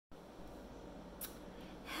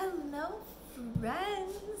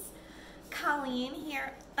Colleen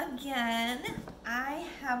here again. I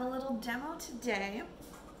have a little demo today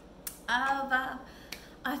of a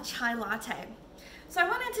chai latte. So I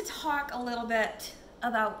wanted to talk a little bit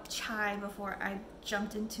about chai before I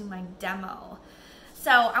jumped into my demo. So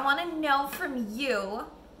I want to know from you,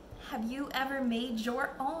 have you ever made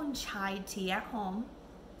your own chai tea at home?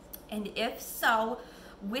 And if so,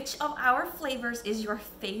 which of our flavors is your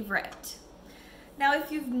favorite? Now,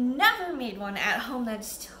 if you've never made one at home,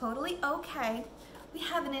 that's totally okay. We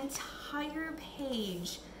have an entire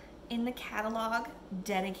page in the catalog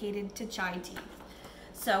dedicated to chai tea.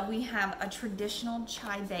 So we have a traditional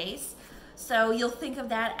chai base. So you'll think of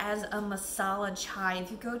that as a masala chai.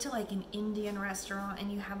 If you go to like an Indian restaurant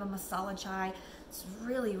and you have a masala chai, it's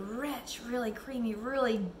really rich, really creamy,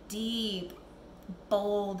 really deep,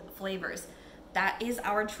 bold flavors. That is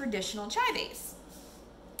our traditional chai base.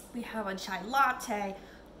 We have a chai latte,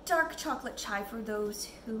 dark chocolate chai for those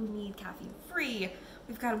who need caffeine free.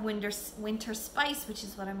 We've got winter spice, which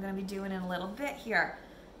is what I'm going to be doing in a little bit here.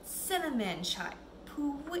 Cinnamon chai.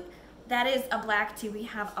 That is a black tea. We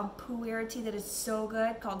have a pu'er tea that is so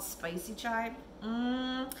good called spicy chai.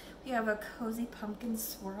 We have a cozy pumpkin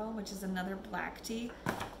swirl, which is another black tea.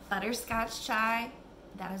 Butterscotch chai.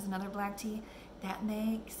 That is another black tea. That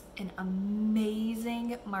makes an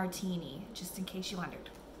amazing martini, just in case you wondered.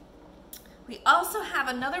 We also have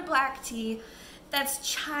another black tea that's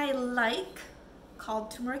chai-like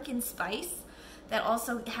called turmeric and spice. That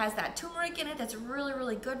also has that turmeric in it that's really,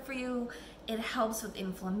 really good for you. It helps with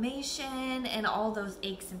inflammation and all those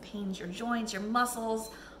aches and pains, your joints, your muscles,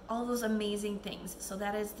 all those amazing things. So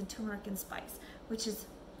that is the turmeric and spice, which is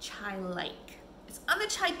chai-like. It's on the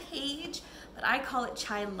chai page, but I call it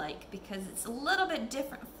chai-like because it's a little bit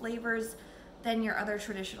different flavors than your other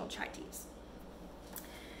traditional chai teas.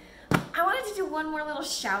 I wanted to do one more little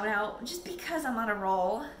shout out just because I'm on a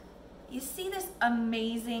roll. You see this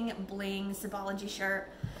amazing bling Sabology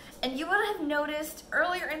shirt, and you would have noticed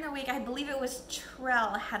earlier in the week, I believe it was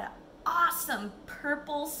Trell, had an awesome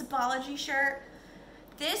purple Sabology shirt.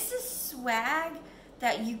 This is swag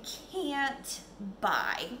that you can't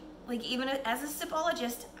buy. Like, even as a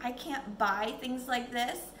Sabologist, I can't buy things like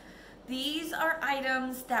this. These are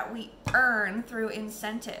items that we earn through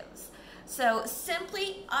incentives. So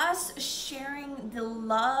simply us sharing the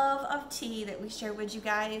love of tea that we share with you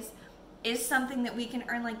guys is something that we can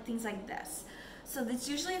earn, like things like this. So it's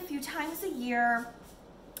usually a few times a year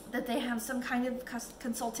that they have some kind of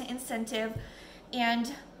consultant incentive,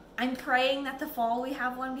 and I'm praying that the fall we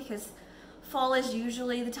have one, because fall is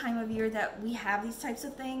usually the time of year that we have these types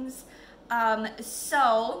of things.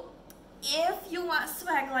 So if you want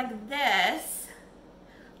swag like this,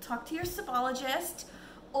 talk to your Sabologist,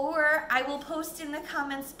 or I will post in the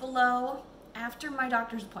comments below after my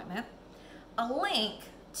doctor's appointment a link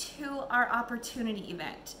to our opportunity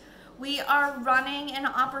event. We are running an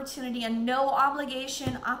opportunity, a no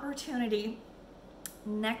obligation opportunity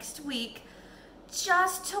next week,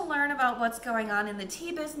 just to learn about what's going on in the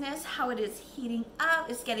tea business, how it is heating up,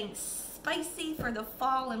 it's getting spicy for the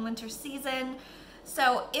fall and winter season.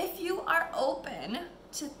 So if you are open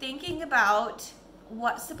to thinking about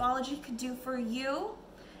what Sabology could do for you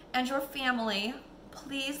and your family,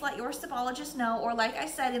 please let your Sabologist know, or like I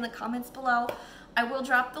said in the comments below, I will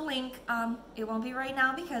drop the link. It won't be right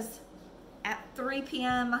now because at 3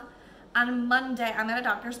 p.m. on Monday, I'm at a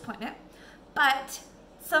doctor's appointment, but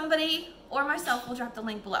somebody or myself will drop the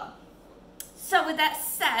link below. So with that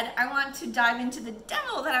said, I want to dive into the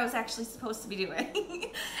demo that I was actually supposed to be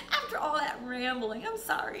doing. After all that rambling, I'm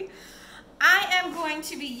sorry. I am going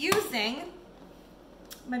to be using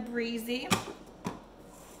my Breezy,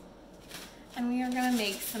 and we are gonna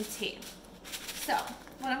make some tea. So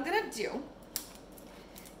what I'm gonna do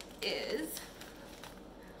is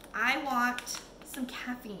I want some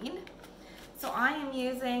caffeine. So I am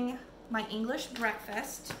using my English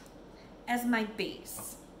breakfast as my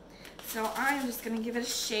base. So I am just gonna give it a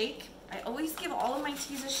shake. I always give all of my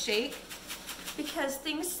teas a shake because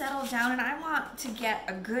things settle down and I want to get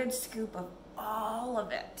a good scoop of all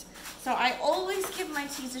of it. So I always give my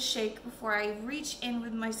teas a shake before I reach in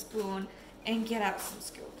with my spoon and get out some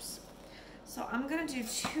scoops. So I'm gonna do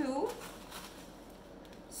 2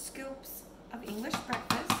 scoops of English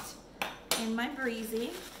breakfast in my Breezy.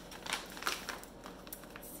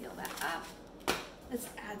 Seal that up. Let's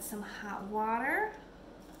add some hot water.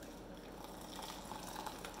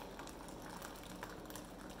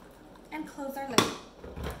 And close our lid.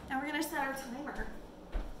 Now we're gonna set our timer.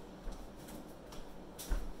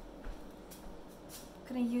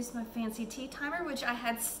 I'm gonna use my fancy tea timer, which I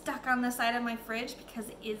had stuck on the side of my fridge because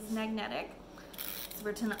it is magnetic. So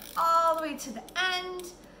we're turning all the way to the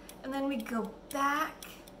end, And then we go back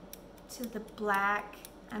to the black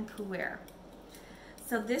and pu'er.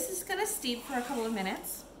 So this is gonna steep for a couple of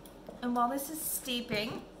minutes. And while this is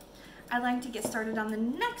steeping, I'd like to get started on the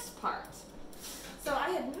next part. So I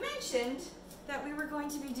had mentioned that we were going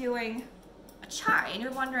to be doing a chai, and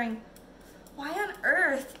you're wondering, why on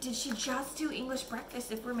earth did she just do English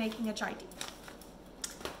breakfast if we're making a chai tea?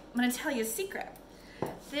 I'm gonna tell you a secret.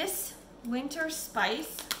 This Winter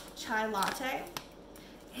Spice Chai Latte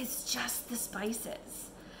is just the spices.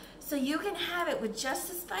 So you can have it with just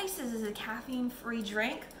the spices as a caffeine-free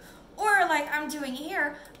drink, or like I'm doing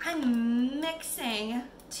here, I'm mixing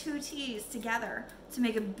 2 teas together to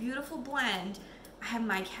make a beautiful blend. I have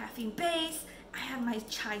my caffeine base, I have my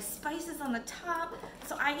chai spices on the top,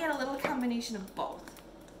 so I get a little combination of both.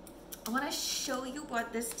 I want to show you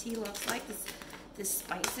what this tea looks like, this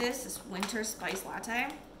Winter Spice Latte.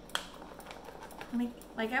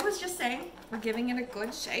 Like I was just saying, we're giving it a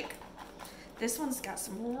good shake. This one's got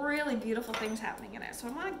some really beautiful things happening in it, so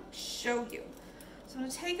I want to show you. So I'm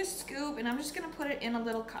going to take a scoop and I'm just going to put it in a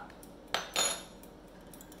little cup.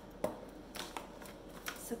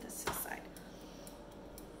 Set this to the side.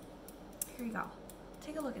 Here you go.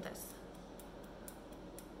 Take a look at this.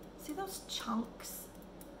 See those chunks?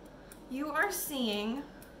 You are seeing,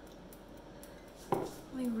 let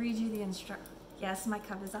me read you the instructions. Yes, my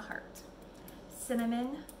cup is a heart.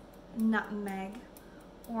 Cinnamon, nutmeg,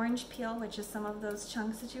 orange peel, which is some of those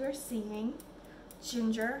chunks that you are seeing,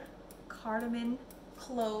 ginger, cardamom,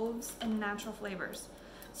 cloves, and natural flavors.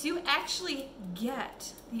 So you actually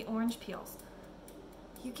get the orange peels.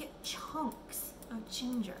 You get chunks of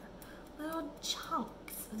ginger, little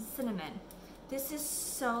chunks of cinnamon. This is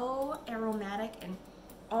so aromatic and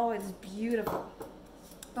oh, it's beautiful.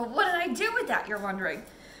 But what did I do with that, you're wondering?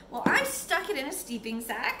 Well, I stuck it in a steeping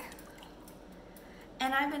sack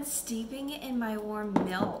and I've been steeping it in my warm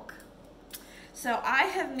milk. So I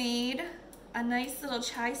have made a nice little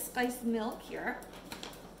chai spice milk here.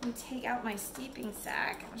 Let me take out my steeping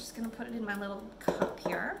sack. I'm just gonna put it in my little cup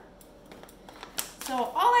here. So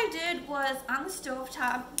all I did was on the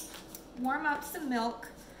stovetop, warm up some milk.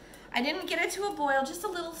 I didn't get it to a boil, just a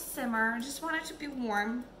little simmer. I just want it to be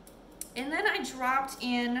warm. And then I dropped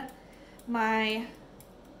in my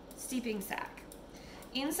steeping sack.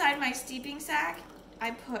 Inside my steeping sack,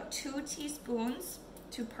 I put 2 teaspoons,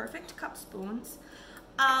 2 perfect cup spoons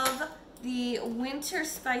of the Winter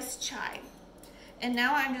Spice Chai. And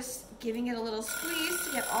now I'm just giving it a little squeeze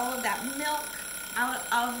to get all of that milk out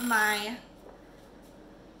of my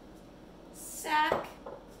sack.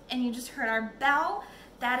 And you just heard our bell.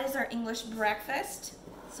 That is our English breakfast.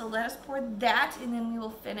 So let us pour that and then we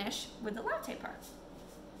will finish with the latte part.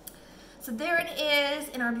 So there it is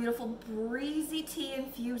in our beautiful breezy tea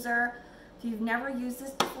infuser. If you've never used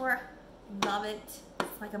this before, love it.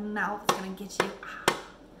 It's like a mouth, it's gonna get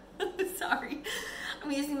you. Sorry.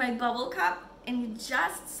 I'm using my bubble cup and you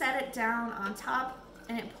just set it down on top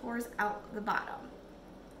and it pours out the bottom.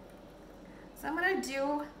 So I'm gonna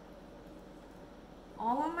do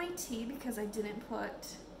all of my tea because I didn't put,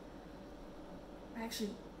 actually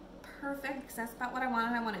perfect because that's about what I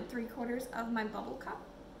wanted. I wanted 3/4 of my bubble cup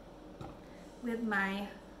with my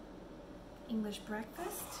English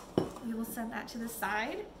breakfast. We will set that to the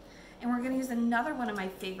side and we're gonna use another one of my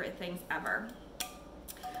favorite things ever,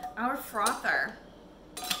 our frother.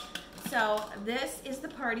 So this is the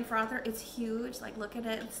party frother. It's huge, like look at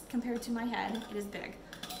it, it's compared to my head, it is big.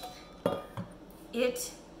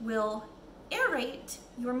 It will aerate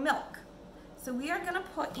your milk. So we are gonna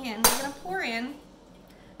pour in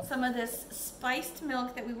some of this spiced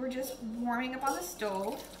milk that we were just warming up on the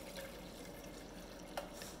stove.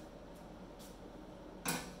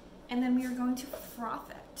 And then we are going to froth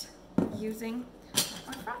it using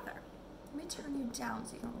our frother. Let me turn you down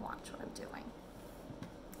so you can watch what I'm doing.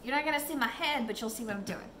 You're not gonna see my head, but you'll see what I'm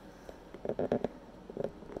doing.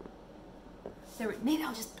 There, maybe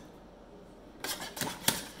I'll just,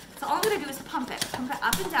 so all I'm gonna do is pump it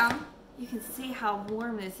up and down. You can see how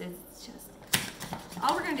warm this is. It's just,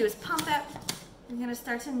 all we're gonna do is pump it. You're gonna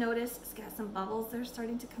start to notice it's got some bubbles that are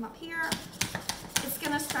starting to come up here. It's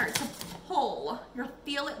gonna start to pull. You'll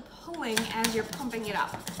feel it pulling as you're pumping it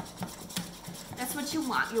up. That's what you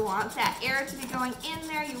want. You want that air to be going in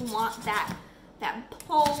there. You want that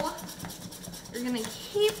pull. You're gonna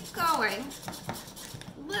keep going.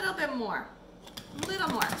 A little bit more. A little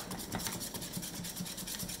more.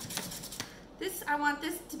 I want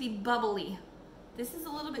this to be bubbly. This is a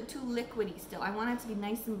little bit too liquidy still. I want it to be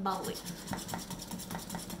nice and bubbly.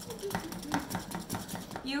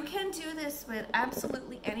 You can do this with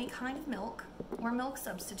absolutely any kind of milk or milk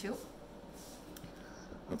substitute.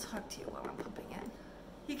 I'll talk to you while I'm pumping in.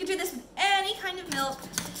 You could do this with any kind of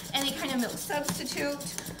milk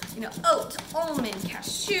substitute. You know, oat, almond,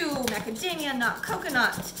 cashew, macadamia nut,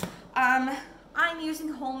 coconut. I'm using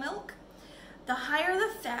whole milk. The higher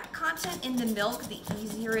the fat content in the milk, the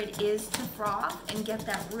easier it is to froth and get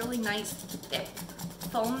that really nice thick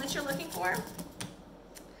foam that you're looking for.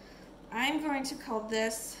 I'm going to call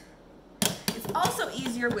this, it's also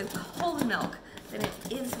easier with cold milk than it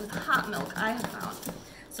is with hot milk, I have found.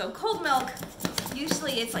 So cold milk,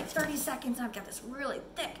 usually it's like 30 seconds and I've got this really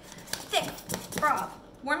thick froth.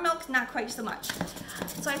 Warm milk, not quite so much.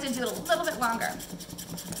 So I have to do it a little bit longer.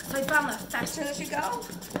 So I found the faster that you go,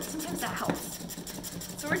 sometimes that helps.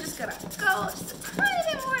 So we're just gonna go just a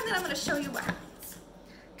tiny bit more and then I'm gonna show you what happens.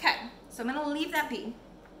 Okay, so I'm gonna leave that be.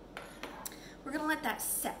 We're gonna let that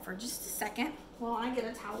set for just a second while I get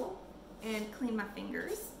a towel and clean my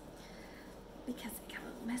fingers because it got a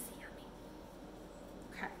little messy on me.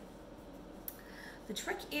 Okay. The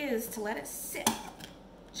trick is to let it sit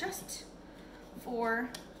just for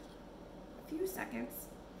a few seconds,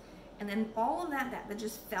 and then all of that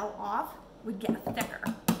just fell off would get thicker.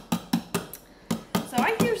 So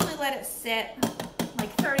I usually let it sit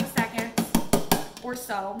like 30 seconds or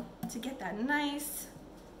so to get that nice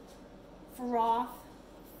froth,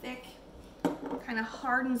 thick, kind of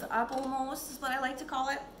hardens up almost is what I like to call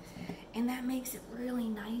it, and that makes it really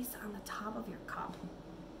nice on the top of your cup.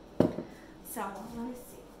 So let me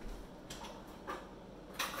see.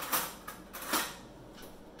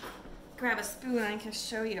 Grab a spoon and I can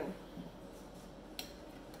show you.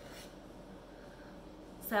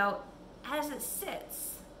 So as it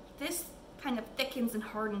sits, this kind of thickens and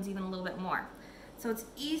hardens even a little bit more. So it's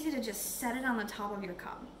easy to just set it on the top of your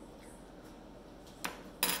cup.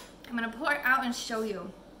 I'm gonna pour it out and show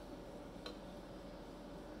you.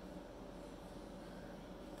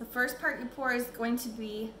 The first part you pour is going to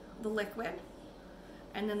be the liquid,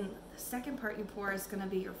 and then the second part you pour is gonna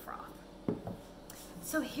be your froth.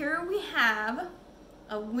 So here we have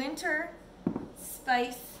a Winter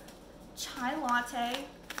Spice Chai Latte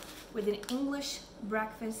with an English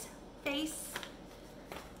breakfast base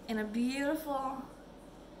in a beautiful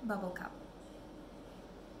bubble cup.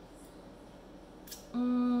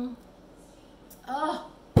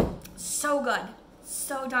 Oh, so good,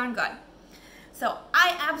 so darn good. So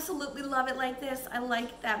I absolutely love it like this. I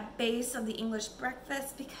like that base of the English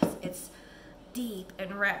breakfast because it's deep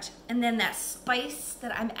and rich. And then that spice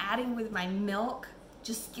that I'm adding with my milk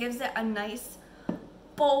just gives it a nice,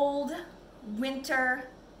 bold, winter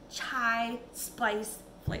chai spice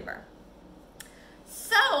flavor.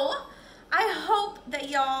 So I hope that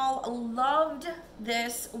y'all loved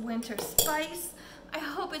this winter spice. I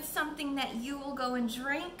hope it's something that you will go and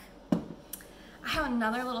drink. I have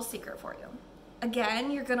another little secret for you.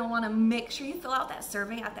 Again, you're gonna wanna make sure you fill out that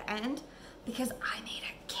survey at the end because I made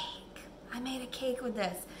a cake. I made a cake with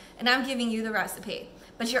this and I'm giving you the recipe.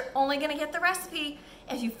 But you're only gonna get the recipe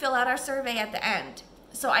if you fill out our survey at the end.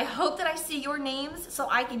 So I hope that I see your names so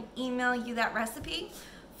I can email you that recipe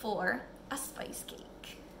for a spice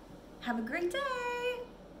cake. Have a great day.